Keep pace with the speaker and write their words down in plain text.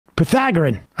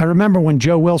Pythagorean. I remember when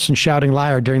Joe Wilson shouting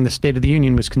liar during the State of the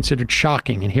Union was considered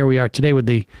shocking. And here we are today with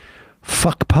the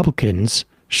fuck publicans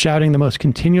shouting the most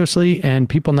continuously and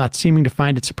people not seeming to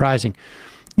find it surprising.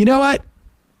 You know what?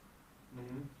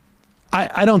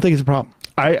 I don't think it's a problem.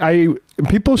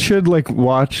 People should like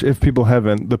watch, if people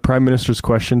haven't, the Prime Minister's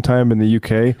Question Time in the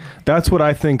UK. That's what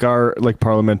I think are like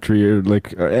parliamentary or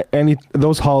like any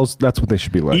those halls. That's what they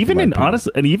should be like. Even in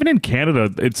even in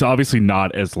Canada, it's obviously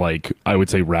not as like I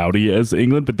would say rowdy as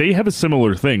England, but they have a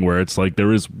similar thing where it's like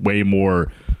there is way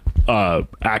more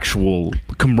actual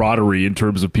camaraderie in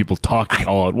terms of people talking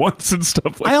all at once and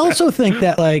stuff like that. I also think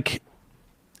that like,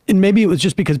 and maybe it was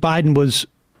just because Biden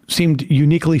seemed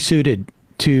uniquely suited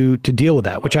to deal with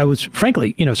that, which I was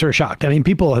frankly, sort of shocked. I mean,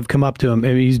 people have come up to him. I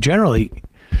mean, he's generally,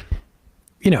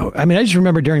 I mean, I just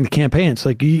remember during the campaign, it's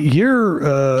like, you're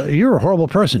a horrible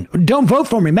person. Don't vote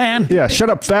for me, man. Yeah,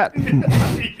 shut up, fat.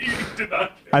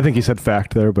 I think he said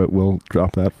fact there, but we'll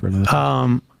drop that for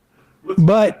now.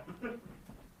 But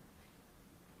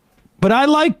I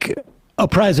like a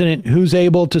president who's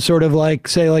able to sort of like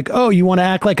say like, oh, you want to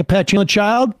act like a petulant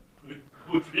child?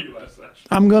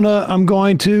 I'm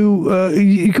going to,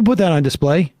 you can put that on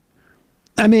display.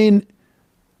 I mean,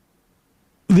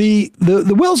 the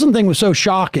Wilson thing was so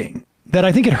shocking that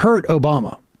I think it hurt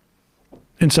Obama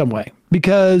in some way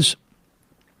because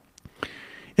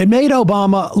it made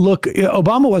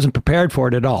Obama wasn't prepared for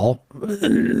it at all,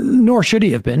 nor should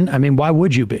he have been. I mean, why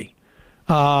would you be?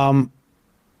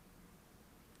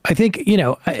 I think,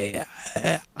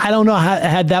 I don't know how it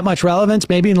had that much relevance.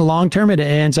 Maybe in the long term, it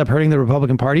ends up hurting the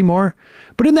Republican Party more.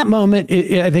 But in that moment,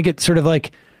 I think it sort of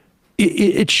like,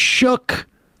 it shook,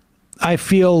 I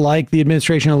feel like, the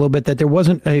administration a little bit, that there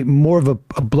wasn't more of a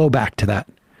blowback to that.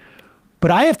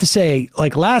 But I have to say,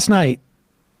 like last night,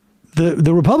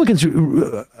 the Republicans, I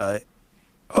mean,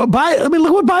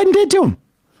 look what Biden did to him.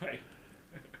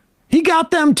 He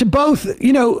got them to both,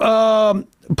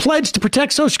 pledge to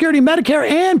protect Social Security and Medicare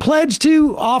and pledge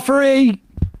to offer a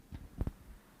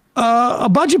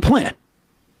budget plan.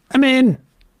 I mean,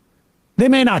 they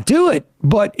may not do it,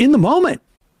 but in the moment,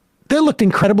 they looked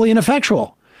incredibly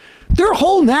ineffectual. Their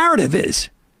whole narrative is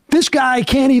this guy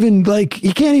can't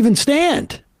even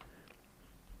stand.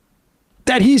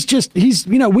 That he's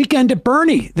weekend at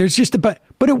Bernie. There's just but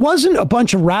it wasn't a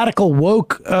bunch of radical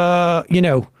woke,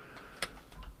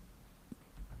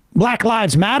 Black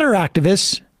Lives Matter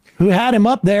activists who had him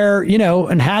up there,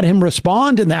 and had him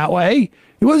respond in that way.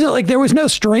 It wasn't like there was no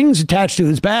strings attached to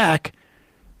his back.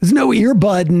 There's no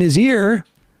earbud in his ear.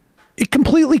 It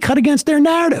completely cut against their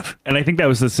narrative. And I think that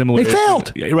was the similar. They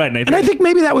failed. Yeah, right. And I think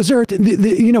maybe that was their,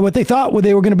 what they thought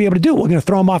they were going to be able to do. We're going to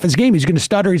throw him off his game. He's going to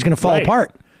stutter. He's going to fall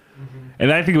apart.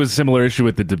 And I think it was a similar issue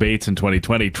with the debates in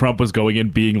 2020. Trump was going in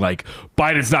being like,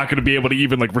 Biden's not going to be able to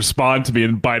even like respond to me.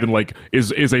 And Biden like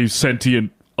is a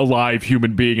sentient, alive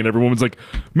human being. And everyone was like,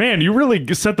 man, you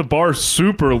really set the bar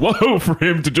super low for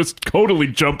him to just totally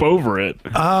jump over it.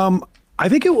 I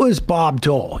think it was Bob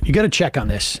Dole. You got to check on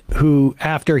this. Who,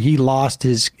 after he lost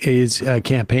his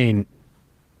campaign,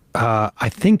 I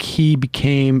think he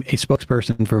became a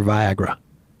spokesperson for Viagra,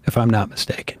 if I'm not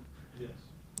mistaken. Yes.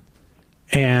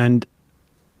 And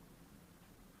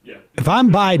if I'm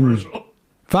Biden,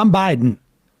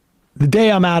 the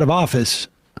day I'm out of office,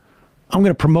 I'm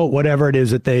going to promote whatever it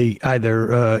is that they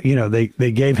either,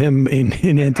 they gave him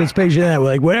in anticipation of that,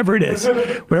 like whatever it is,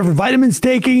 whatever vitamins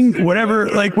taking, whatever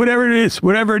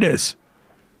it is.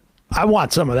 I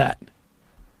want some of that.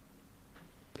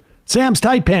 Sam's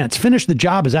Tight Pants, finish the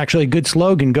job is actually a good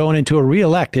slogan going into a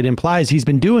re-elect. It implies he's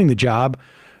been doing the job,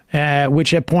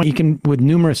 which at point he can with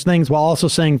numerous things while also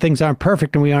saying things aren't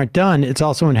perfect and we aren't done. It's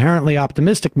also inherently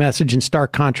optimistic message in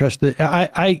stark contrast.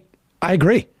 I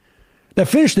agree. That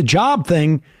finish the job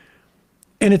thing,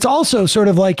 and it's also sort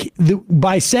of like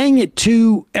by saying it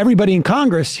to everybody in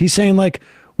Congress, he's saying like,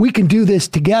 we can do this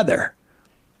together.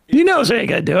 You know, so you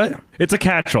got to do it. It's a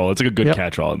catch-all. It's like a good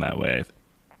catch-all in that way.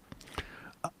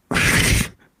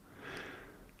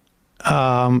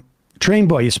 Train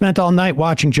boy, you spent all night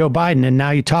watching Joe Biden and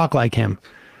now you talk like him.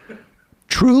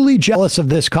 Truly jealous of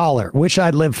this caller. Wish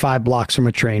I'd lived 5 blocks from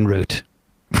a train route.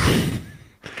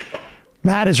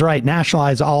 Matt is right.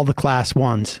 Nationalize all the class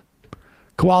ones.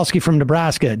 Kowalski from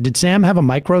Nebraska. Did Sam have a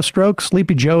micro stroke?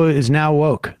 Sleepy Joe is now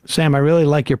woke. Sam, I really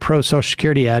like your pro-Social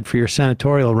Security ad for your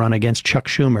senatorial run against Chuck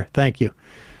Schumer. Thank you.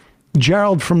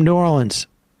 Gerald from New Orleans.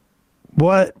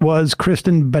 What was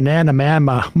Kristen Banana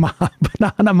Mama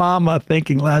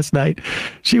thinking last night?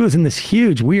 She was in this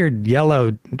huge, weird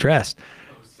yellow dress.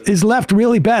 Is left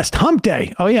really best? Hump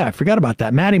Day. Oh, yeah, I forgot about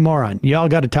that. Matty Moron. Y'all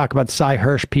got to talk about the Cy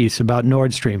Hirsch piece about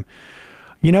Nord Stream.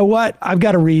 You know what? I've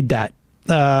got to read that.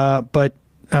 But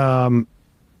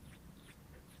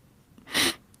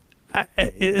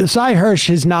Cy Hirsch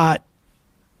has not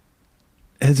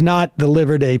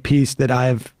delivered a piece that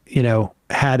I've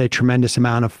had a tremendous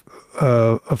amount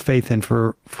of faith in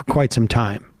for quite some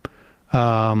time.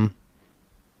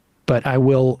 But I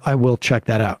will check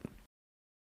that out.